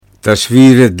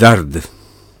تصویر-e-درد.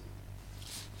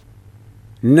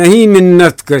 نہیں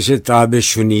منت کش تاب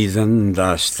شنیدن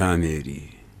داستاں میری،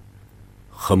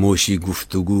 خاموشی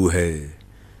گفتگو ہے،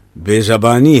 بے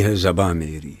زبانی ہے زباں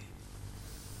میری.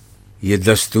 یہ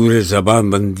دستور زباں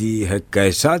بندی ہے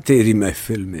کیسا تیری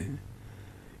محفل میں،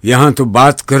 یہاں تو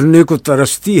بات کرنے کو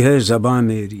ترستی ہے زباں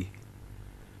میری.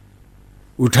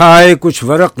 اٹھائے کچھ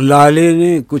ورق لالے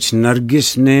نے، کچھ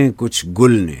نرگس نے، کچھ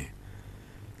گل نے،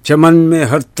 چمن میں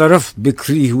ہر طرف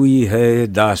بکھری ہوئی ہے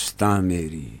داستاں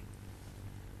میری.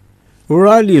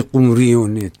 اڑا لی قمریوں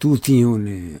نے، طوطیوں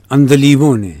نے،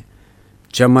 اندلیبوں نے،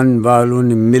 چمن والوں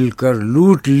نے مل کر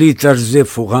لوٹ لی طرز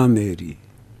فغاں میری.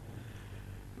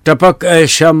 ٹپک اے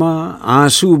شمع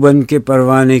آنسو بن کے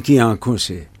پروانے کی آنکھوں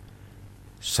سے،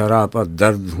 سراپا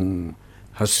درد ہوں،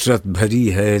 حسرت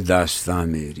بھری ہے داستاں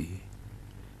میری.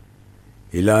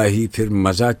 الہی پھر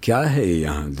مزہ کیا ہے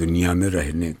یہاں دنیا میں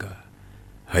رہنے کا،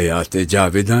 حیات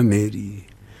جاوداں میری،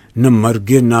 نہ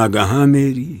مرگ ناگہاں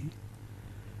میری.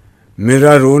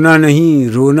 میرا رونا نہیں،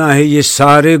 رونا ہے یہ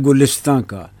سارے گلستاں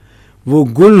کا، وہ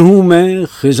گل ہوں میں،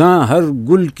 خزاں ہر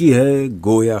گل کی ہے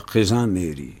گویا خزاں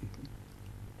میری.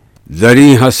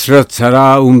 دری حسرت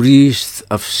سرا عمریست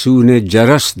افسون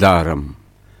جرس دارم،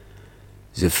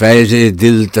 ز فیض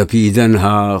دل تپیدن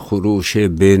ہا خروش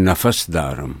بے نفس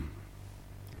دارم.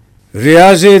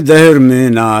 ریاض دہر میں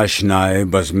ناآشنائے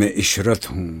بزم عشرت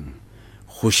ہوں،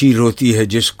 خوشی روتی ہے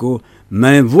جس کو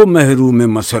میں وہ محروم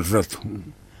مسرت ہوں.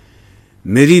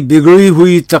 میری بگڑی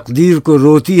ہوئی تقدیر کو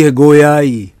روتی ہے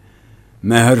گویائی،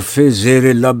 میں حرف زیر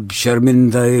لب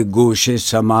شرمندہ گوش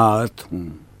سماعت ہوں.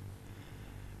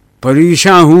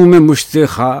 پریشاں ہوں میں مشت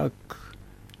خاک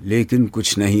لیکن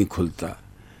کچھ نہیں کھلتا،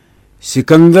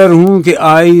 سکندر ہوں کہ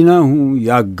آئینہ ہوں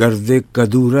یا گرد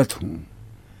کدورت ہوں.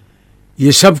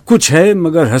 یہ سب کچھ ہے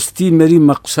مگر ہستی میری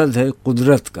مقصد ہے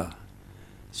قدرت کا،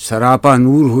 سراپا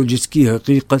نور ہو جس کی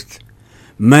حقیقت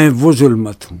میں وہ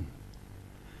ظلمت ہوں.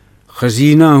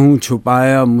 خزینہ ہوں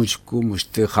چھپایا مجھ کو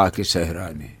مشت خاک صحرا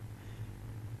نے،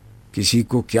 کسی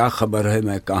کو کیا خبر ہے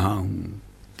میں کہاں ہوں،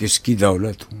 کس کی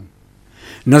دولت ہوں.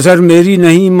 نظر میری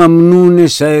نہیں ممنون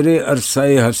سیر عرصہ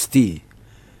ہستی،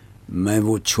 میں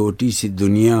وہ چھوٹی سی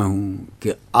دنیا ہوں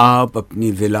کہ آپ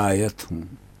اپنی ولایت ہوں.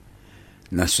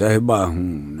 نہ صہبا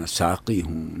ہوں، نہ ساقی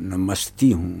ہوں، نہ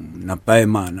مستی ہوں، نہ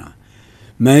پیمانہ،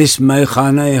 میں اس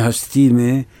میخانہ ہستی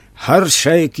میں ہر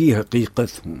شے کی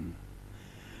حقیقت ہوں.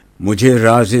 مجھے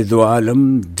راز دو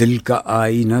عالم دل کا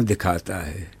آئینہ دکھاتا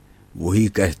ہے، وہی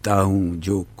کہتا ہوں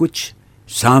جو کچھ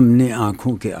سامنے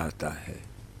آنکھوں کے آتا ہے.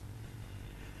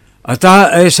 عطا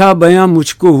ایسا بیاں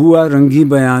مجھ کو ہوا رنگی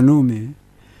بیانوں میں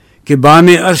کہ بام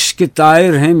عرش کے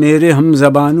طائر ہیں میرے ہم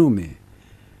زبانوں میں.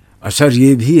 اثر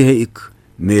یہ بھی ہے ایک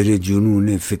میرے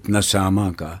جنون فتنہ ساما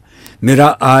کا،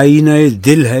 میرا آئینہ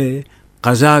دل ہے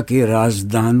قضا کے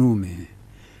رازدانوں میں.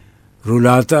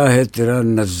 رلاتا ہے تیرا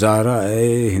نظارہ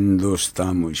اے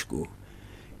ہندوستاں مجھ کو،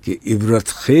 کہ عبرت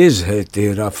خیز ہے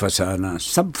تیرا فسانہ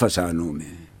سب فسانوں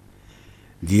میں.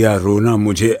 دیا رونا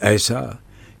مجھے ایسا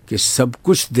کہ سب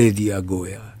کچھ دے دیا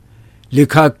گویا،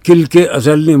 لکھا کل کے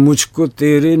ازل نے مجھ کو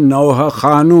تیرے نوحہ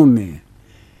خانوں میں.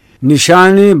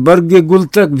 نشانے برگ گل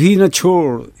تک بھی نہ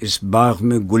چھوڑ اس باغ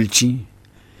میں گلچیں،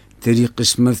 تیری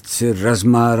قسمت سے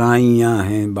رزم آرائیاں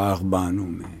ہیں باغبانوں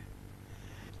میں.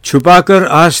 چھپا کر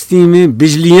آستی میں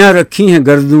بجلیاں رکھی ہیں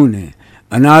گردوں نے،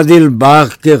 انادل باغ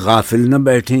کے غافل نہ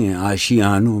بیٹھے ہیں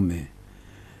آشیانوں میں.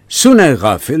 سنے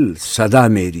غافل صدا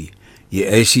میری، یہ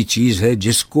ایسی چیز ہے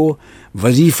جس کو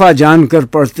وظیفہ جان کر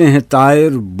پڑھتے ہیں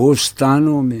طائر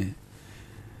بوستانوں میں.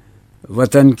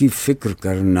 وطن کی فکر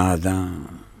کر ناداں،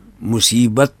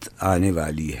 مصیبت آنے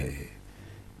والی ہے،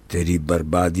 تیری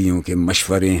بربادیوں کے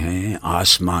مشورے ہیں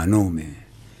آسمانوں میں.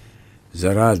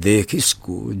 ذرا دیکھ اس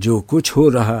کو جو کچھ ہو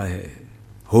رہا ہے،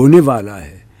 ہونے والا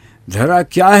ہے، دھرا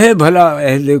کیا ہے بھلا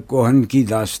اہل کوہن کی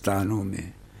داستانوں میں.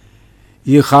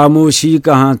 یہ خاموشی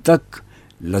کہاں تک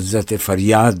لذت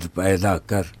فریاد پیدا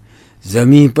کر،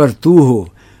 زمیں پر تو ہو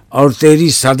اور تیری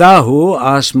صدا ہو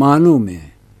آسمانوں میں.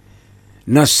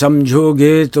 نہ سمجھو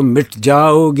گے تو مٹ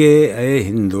جاؤ گے اے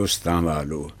ہندوستان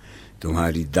والو،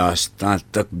 تمہاری داستان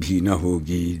تک بھی نہ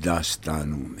ہوگی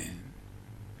داستانوں میں.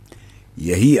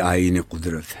 یہی آئین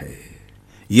قدرت ہے،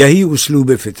 یہی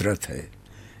اسلوب فطرت ہے،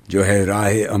 جو ہے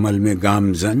راہ عمل میں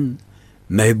گامزن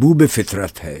محبوب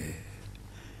فطرت ہے.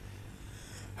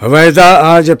 حویدا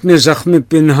آج اپنے زخم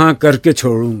پنہاں کر کے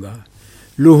چھوڑوں گا،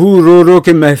 لہو رو رو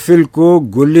کے محفل کو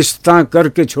گلستاں کر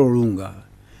کے چھوڑوں گا.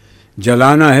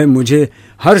 جلانا ہے مجھے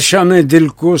ہر شمع دل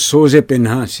کو سوز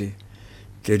پنہاں سے،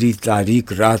 تیری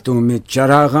تاریک راتوں میں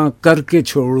چراغاں کر کے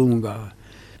چھوڑوں گا.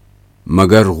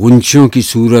 مگر غنچوں کی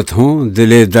صورت ہوں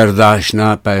دل درد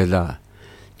آشنا پیدا،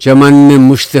 چمن میں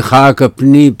مشت خاک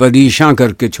اپنی پریشاں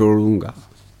کر کے چھوڑوں گا.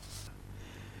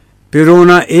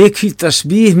 پرونا ایک ہی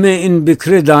تسبیح میں ان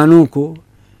بکھرے دانوں کو،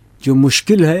 جو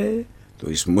مشکل ہے تو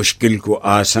اس مشکل کو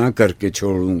آساں کر کے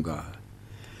چھوڑوں گا.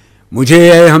 مجھے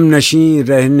اے ہم نشیں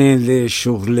رہنے دے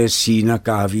شغل سینہ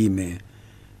کاوی میں،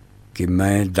 کہ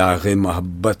میں داغ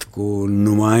محبت کو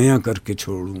نمایاں کر کے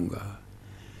چھوڑوں گا.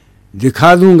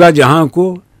 دکھا دوں گا جہاں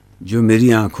کو جو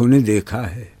میری آنکھوں نے دیکھا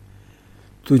ہے،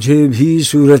 تجھے بھی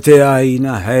صورت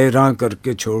آئینہ حیراں کر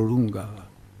کے چھوڑوں گا.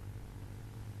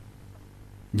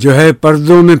 جو ہے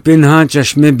پردوں میں پنہاں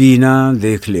چشم بینا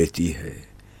دیکھ لیتی ہے،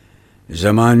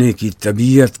 زمانے کی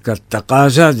طبیعت کا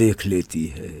تقاضا دیکھ لیتی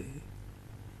ہے.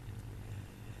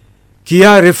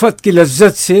 کیا رفت کی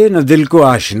لذت سے نہ دل کو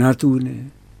آشنا تو نے،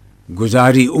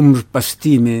 گزاری عمر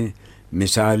پستی میں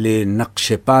مثال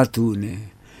نقش پا تو نے.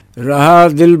 رہا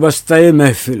دل بستہ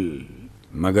محفل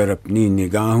مگر اپنی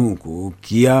نگاہوں کو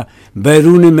کیا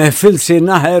بیرون محفل سے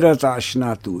نہ حیرت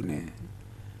آشنا تو نے.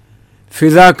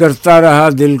 فضا کرتا رہا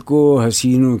دل کو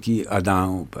حسینوں کی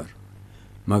اداؤں پر،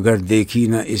 مگر دیکھی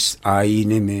نہ اس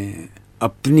آئینے میں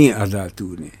اپنی ادا تو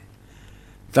نے.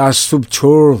 تعصب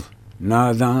چھوڑ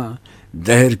ناداں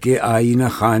دہر کے آئینہ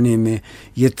خانے میں،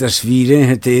 یہ تصویریں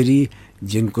ہیں تیری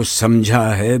جن کو سمجھا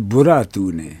ہے برا تو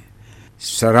نے.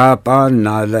 سراپا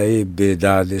نالے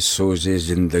بیداد سوز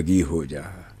زندگی ہو جا،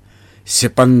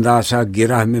 سپنداسا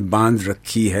گرہ میں باندھ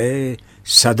رکھی ہے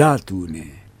صدا تو نے.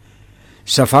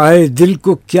 صفائے دل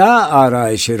کو کیا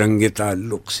آرائش رنگ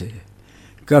تعلق سے،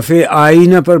 کف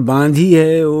آئینہ پر باندھی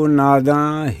ہے او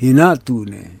ناداں ہنا تو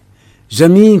نے.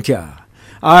 زمین کیا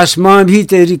آسماں بھی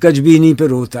تیری کجبینی پہ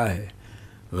روتا ہے،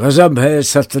 غضب ہے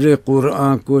سطر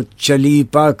قرآن کو چلی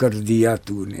پا کر دیا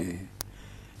تو نے.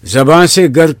 زباں سے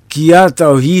گر کیا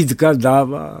توحید کا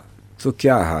دعویٰ تو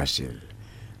کیا حاصل،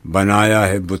 بنایا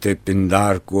ہے بت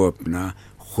پندار کو اپنا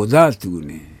خدا تو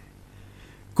نے.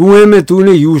 کنویں میں تو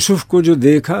نے یوسف کو جو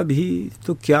دیکھا بھی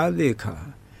تو کیا دیکھا،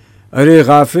 ارے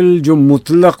غافل جو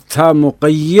مطلق تھا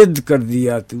مقید کر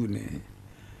دیا تو نے.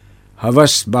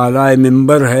 ہوس بالائے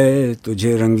ممبر ہے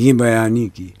تجھے رنگی بیانی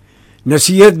کی،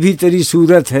 نصیحت بھی تیری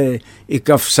صورت ہے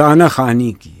ایک افسانہ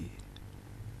خوانی کی.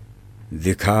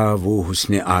 دکھا وہ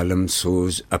حسن عالم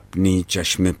سوز اپنی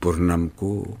چشم پرنم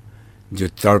کو، جو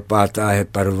تڑپاتا ہے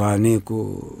پروانے کو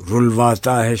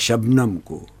رلواتا ہے شبنم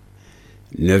کو.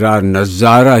 نرا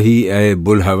نظارہ ہی اے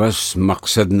بلحوث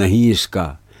مقصد نہیں اس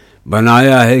کا،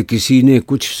 بنایا ہے کسی نے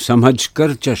کچھ سمجھ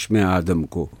کر چشم آدم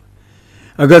کو.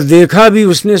 اگر دیکھا بھی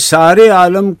اس نے سارے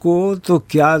عالم کو تو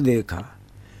کیا دیکھا،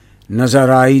 نظر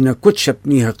آئی نہ کچھ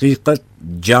اپنی حقیقت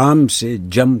جام سے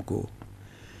جم کو.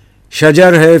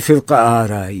 شجر ہے فرقہ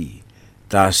آرائی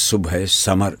تعصب ہے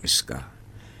ثمر اس کا،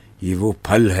 یہ وہ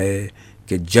پھل ہے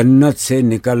کہ جنت سے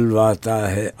نکلواتا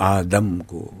ہے آدم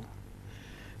کو.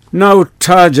 نہ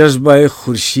اٹھا جذبہ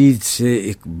خورشید سے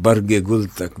ایک برگ گل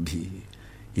تک بھی،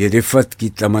 یہ رفت کی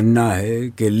تمنا ہے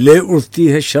کہ لے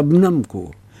اٹھتی ہے شبنم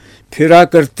کو. پھرا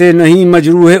کرتے نہیں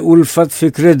مجروح الفت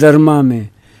فکر درما میں،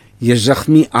 یہ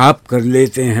زخمی آپ کر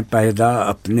لیتے ہیں پیدا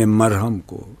اپنے مرہم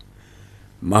کو.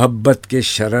 محبت کے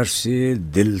شرر سے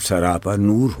دل سراپا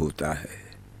نور ہوتا ہے،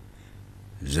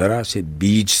 ذرا سے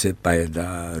بیج سے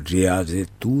پیدا ریاض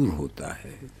طور ہوتا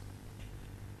ہے.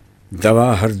 دوا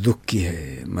ہر دکھ کی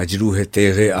ہے مجروح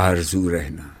تیغ آرزو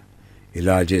رہنا،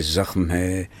 علاج زخم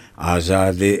ہے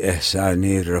آزاد احسان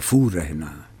رفو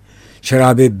رہنا.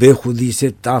 شراب بے خودی سے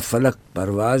تا فلک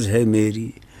پرواز ہے میری،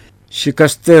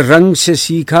 شکست رنگ سے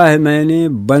سیکھا ہے میں نے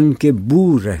بن کے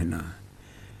بو رہنا.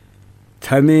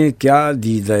 تھمے کیا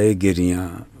دیدہ گریاں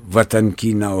وطن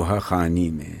کی نوحہ خانی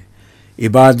میں،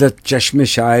 عبادت چشم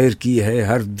شاعر کی ہے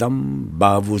ہر دم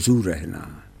باوضو رہنا.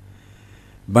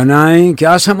 بنائیں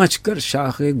کیا سمجھ کر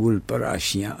شاخ گل پر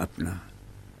آشیاں اپنا،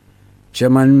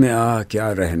 چمن میں آ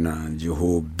کیا رہنا جو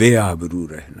ہو بے آبرو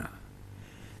رہنا.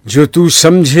 جو تو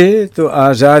سمجھے تو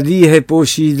آزادی ہے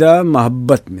پوشیدہ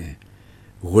محبت میں،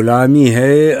 غلامی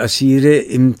ہے اسیر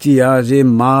امتیاز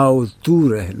ما و تو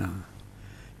رہنا.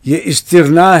 یہ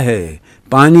استغنا ہے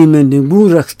پانی میں نگو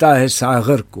رکھتا ہے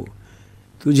ساغر کو،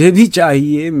 تجھے بھی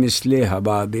چاہیے مثل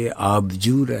حباب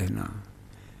آبجو رہنا.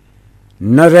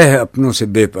 نہ رہ اپنوں سے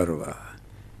بے پرواہ،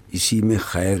 اسی میں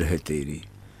خیر ہے تیری،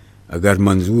 اگر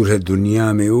منظور ہے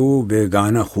دنیا میں او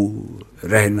بیگانہ خو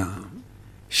رہنا.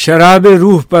 شراب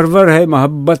روح پرور ہے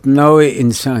محبت نوع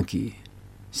انسان کی،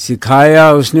 سکھایا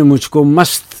اس نے مجھ کو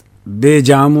مست بے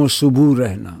جام و صبو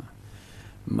رہنا.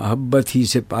 محبت ہی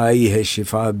سے پائی ہے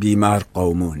شفا بیمار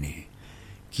قوموں نے،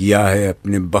 کیا ہے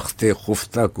اپنے بخت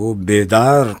خفتہ کو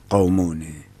بیدار قوموں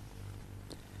نے.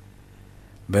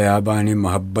 بیابان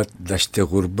محبت دشت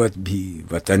غربت بھی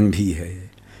وطن بھی ہے،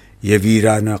 یہ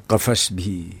ویرانہ قفس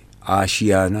بھی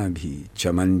آشیانہ بھی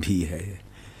چمن بھی ہے،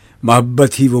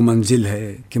 محبت ہی وہ منزل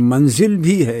ہے کہ منزل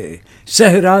بھی ہے،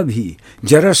 صحرا بھی،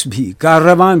 جرس بھی،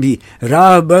 کارواں بھی،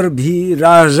 راہ بر بھی،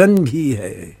 راہزن بھی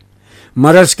ہے۔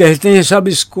 مرض کہتے ہیں سب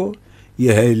اس کو،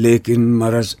 یہ ہے لیکن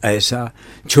مرض ایسا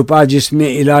چھپا جس میں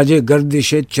علاج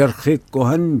گردش چرخ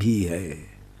کہن بھی ہے۔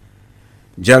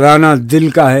 جلانا دل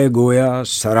کا ہے گویا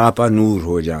سراپا نور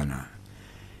ہو جانا،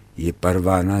 یہ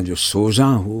پروانہ جو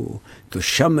سوزاں ہو تو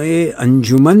شمع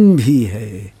انجمن بھی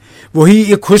ہے۔ وہی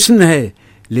ایک حسن ہے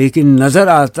لیکن نظر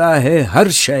آتا ہے ہر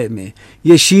شے میں،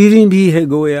 یہ شیریں بھی ہے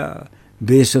گویا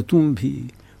بے ستوں بھی،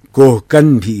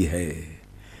 کوہکن بھی ہے۔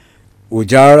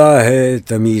 اجاڑا ہے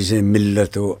تمیز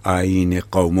ملت و آئین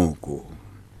قوموں کو،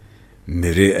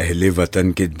 میرے اہل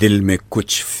وطن کے دل میں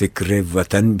کچھ فکر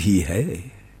وطن بھی ہے۔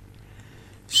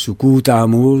 سکوت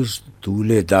آموز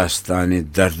طول داستان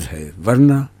درد ہے،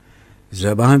 ورنہ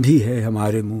زباں بھی ہے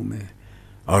ہمارے منہ میں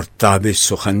اور تاب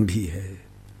سخن بھی ہے۔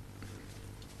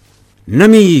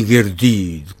 نمی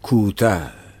گردید کوتاه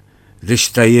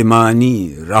رشته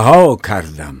معنی رها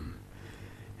کردم،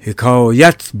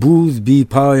 حکایت بود بی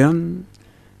پایان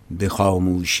به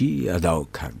خاموشی ادا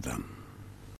کردم۔